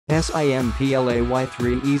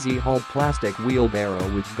Simplay3 easy haul plastic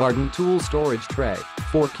wheelbarrow with garden tool storage tray,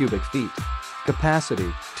 4 cubic feet.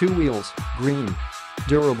 Capacity, 2 wheels, green.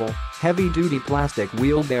 Durable, heavy-duty plastic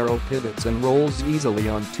wheelbarrow pivots and rolls easily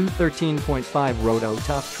on two 13.5 roto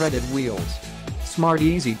tough treaded wheels. Smart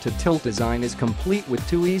easy-to-tilt design is complete with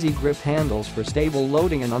 2 easy grip handles for stable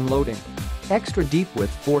loading and unloading. Extra deep with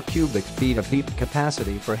 4 cubic feet of heaped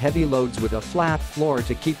capacity for heavy loads with a flat floor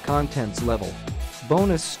to keep contents level.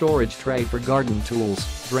 Bonus storage tray for garden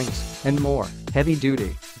tools, drinks, and more.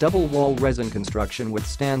 Heavy-duty, double-wall resin construction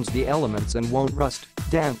withstands the elements and won't rust,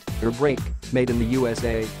 dent, or break. Made in the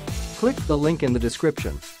USA. Click the link in the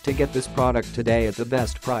description to get this product today at the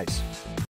best price.